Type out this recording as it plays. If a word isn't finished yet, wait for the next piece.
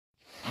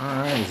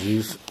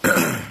Zeus.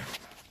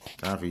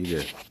 Time for you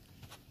to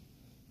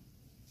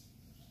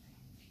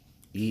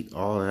eat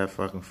all that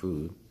fucking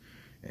food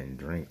and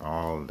drink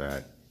all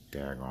that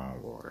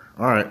daggone water.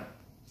 Alright.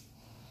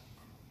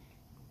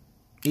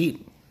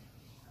 Eat.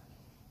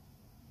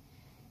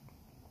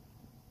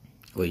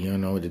 Well, you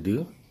don't know what to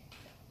do?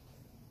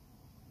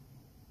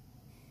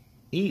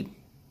 Eat.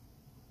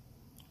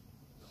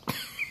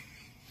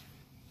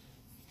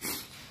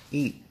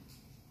 Eat.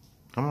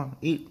 Come on,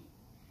 eat.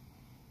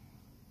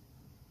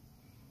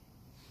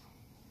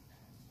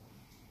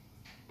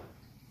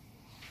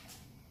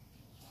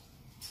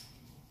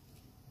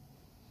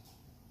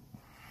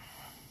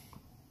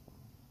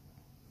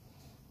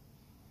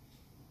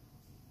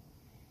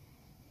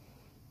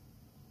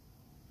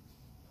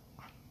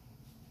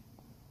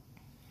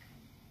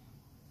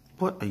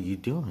 What are you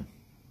doing?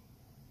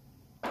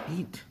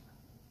 Eat.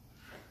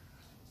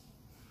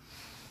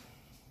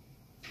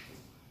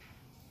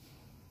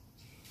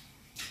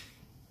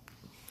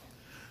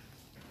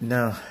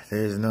 No,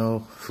 there's no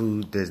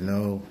food. There's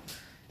no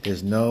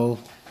food.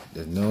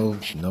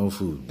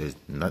 There's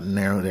nothing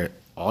there.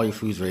 All your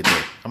food's right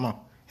there. Come on.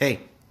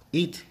 Hey,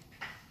 eat.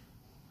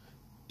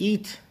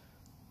 Eat.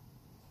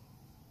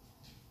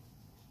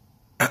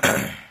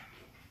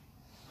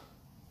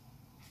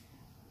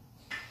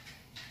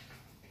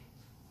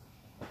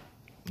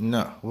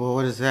 No. Well,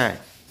 what is that?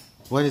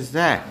 What is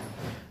that?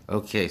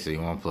 Okay, so you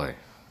want to play.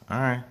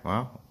 Alright,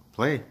 well,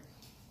 play.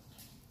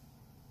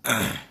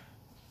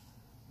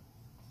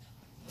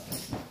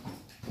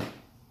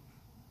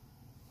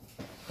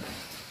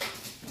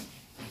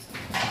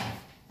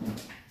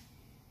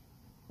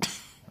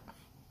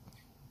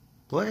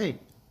 Play.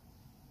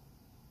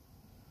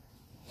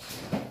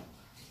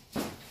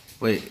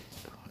 Wait,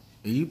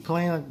 are you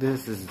playing like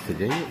this? Is it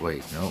today?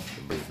 Wait, nope,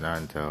 but it's not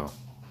until...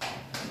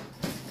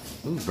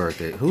 Whose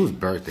birthday? Whose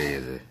birthday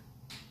is it?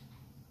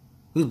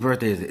 Whose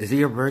birthday is it? Is it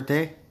your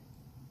birthday?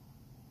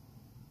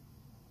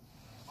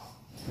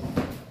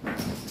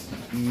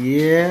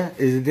 Yeah,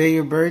 is it today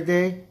your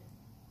birthday?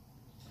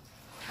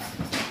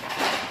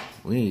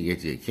 We need to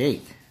get you a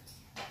cake.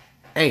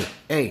 Hey,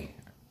 hey,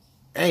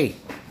 hey.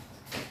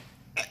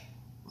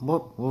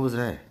 What was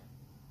that?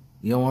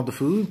 You don't want the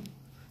food?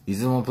 You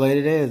just want to play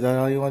today? Is that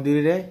all you want to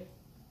do today?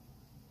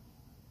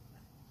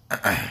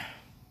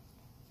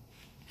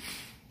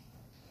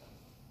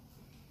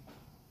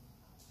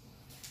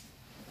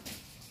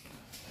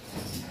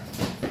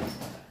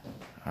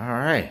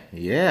 Alright,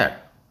 yeah.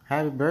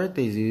 Happy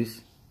birthday,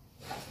 Zeus.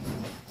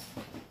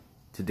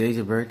 Today's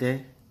your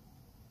birthday?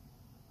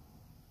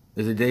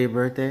 Is the day your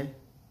birthday?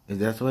 Is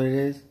that what it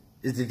is?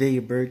 Is today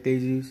your birthday,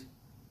 Zeus?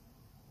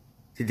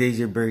 Today's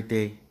your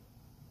birthday.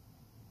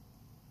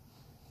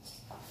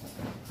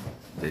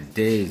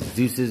 Today is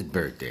Zeus's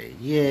birthday.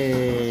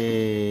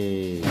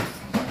 Yay!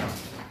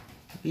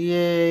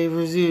 Yay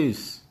for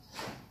Zeus.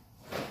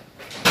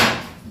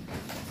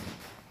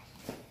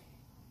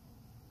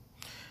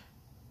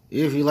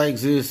 If you like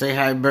Zeus, say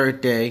happy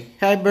birthday.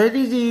 Happy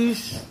birthday,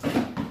 Zeus.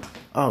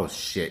 Oh,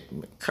 shit.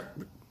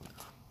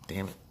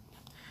 Damn it.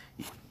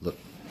 Look.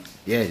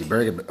 Yeah, your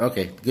birthday.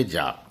 Okay, good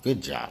job.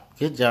 Good job.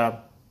 Good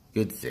job.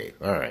 Good save.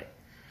 All right.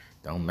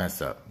 Don't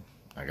mess up.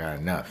 I got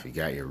enough. You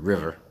got your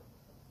river.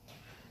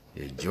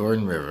 Your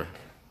Jordan River.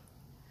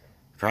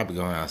 Probably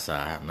going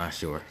outside. I'm not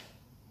sure.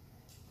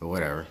 But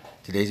whatever.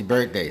 Today's your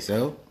birthday,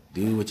 so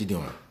do what you're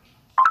doing.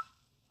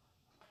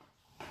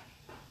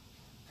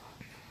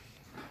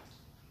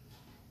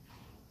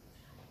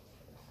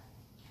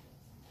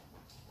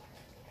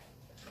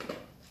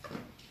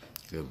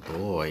 Good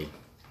boy.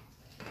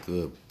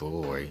 Good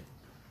boy.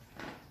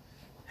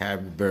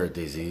 Happy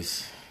birthday,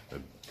 Zeus.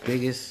 The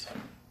biggest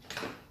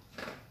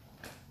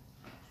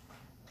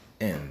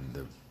and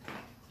the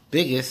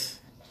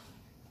biggest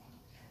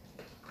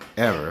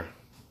ever.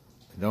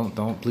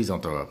 Please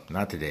don't throw up.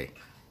 Not today.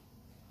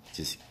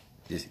 Just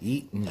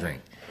eat and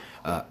drink.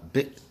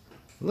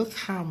 Look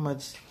how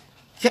much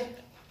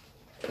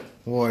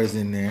water's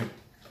in there.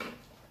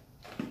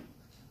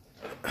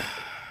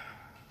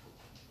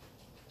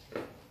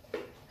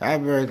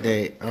 Happy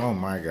birthday. Oh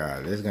my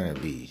God. There's going to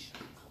be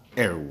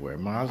everywhere.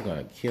 Mom's going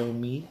to kill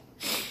me.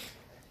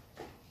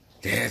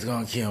 Dad's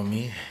going to kill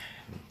me.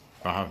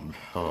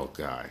 Oh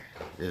God.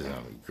 This is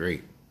going to be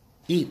great.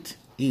 Eat.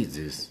 Eat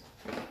this.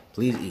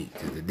 Please eat.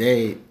 Because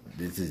today,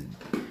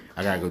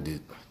 I got to go do,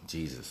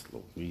 Jesus.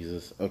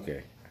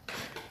 Okay.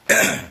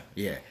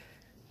 Yeah.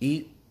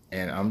 Eat.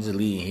 And I'm just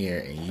leaving here.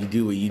 And you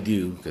do what you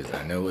do. Because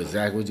I know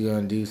exactly what you're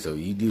going to do. So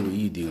you do what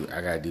you do.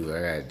 I got to do what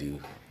I got to do.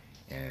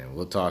 And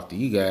we'll talk to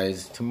you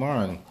guys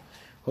tomorrow and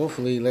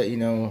hopefully let you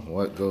know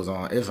what goes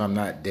on if I'm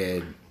not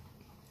dead.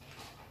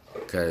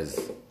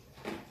 Because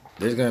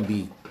there's going to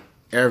be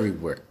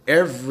everywhere.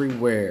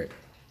 Everywhere.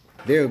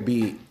 There'll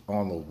be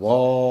on the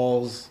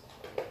walls.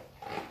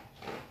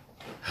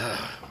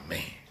 Oh,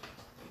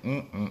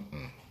 man.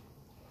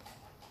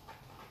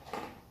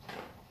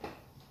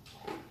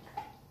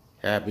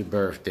 Happy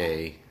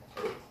birthday,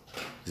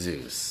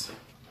 Zeus.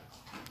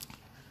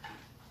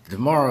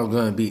 Tomorrow's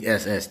going to be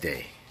SS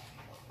Day.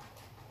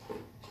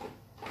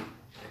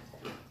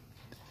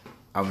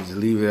 I'm gonna just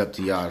leave it up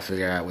to y'all to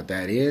figure out what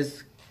that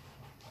is,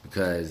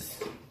 because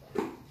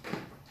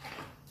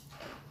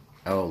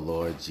oh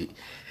Lord,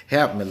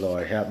 help me,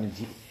 Lord, help me.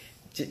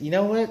 You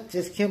know what?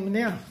 Just kill me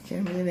now.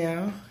 Kill me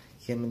now.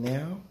 Kill me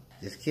now.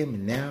 Just kill me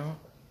now.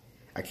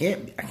 I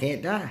can't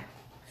die.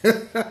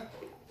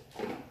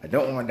 I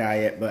don't want to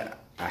die yet, but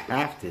I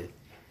have to.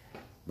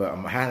 But I'm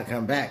gonna have to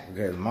come back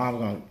because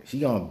she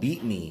gonna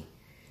beat me.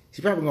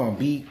 She probably gonna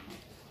beat.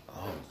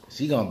 Oh,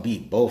 she gonna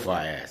beat both our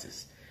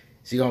asses.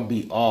 She gonna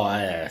beat all our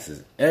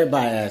asses.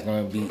 Everybody's ass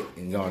gonna beat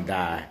and gonna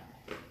die.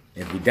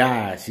 If we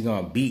die, she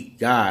gonna beat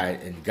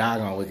God, and God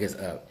gonna wake us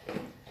up.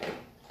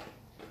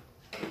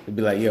 It'd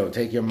be like, yo,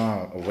 take your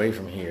mom away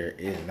from here.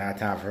 It's not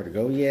time for her to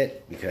go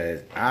yet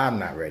because I'm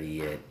not ready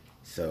yet.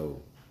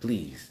 So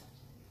please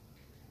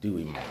do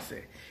what you mom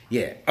say.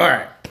 Yeah. All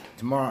right.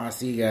 Tomorrow I'll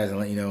see you guys and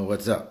let you know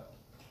what's up.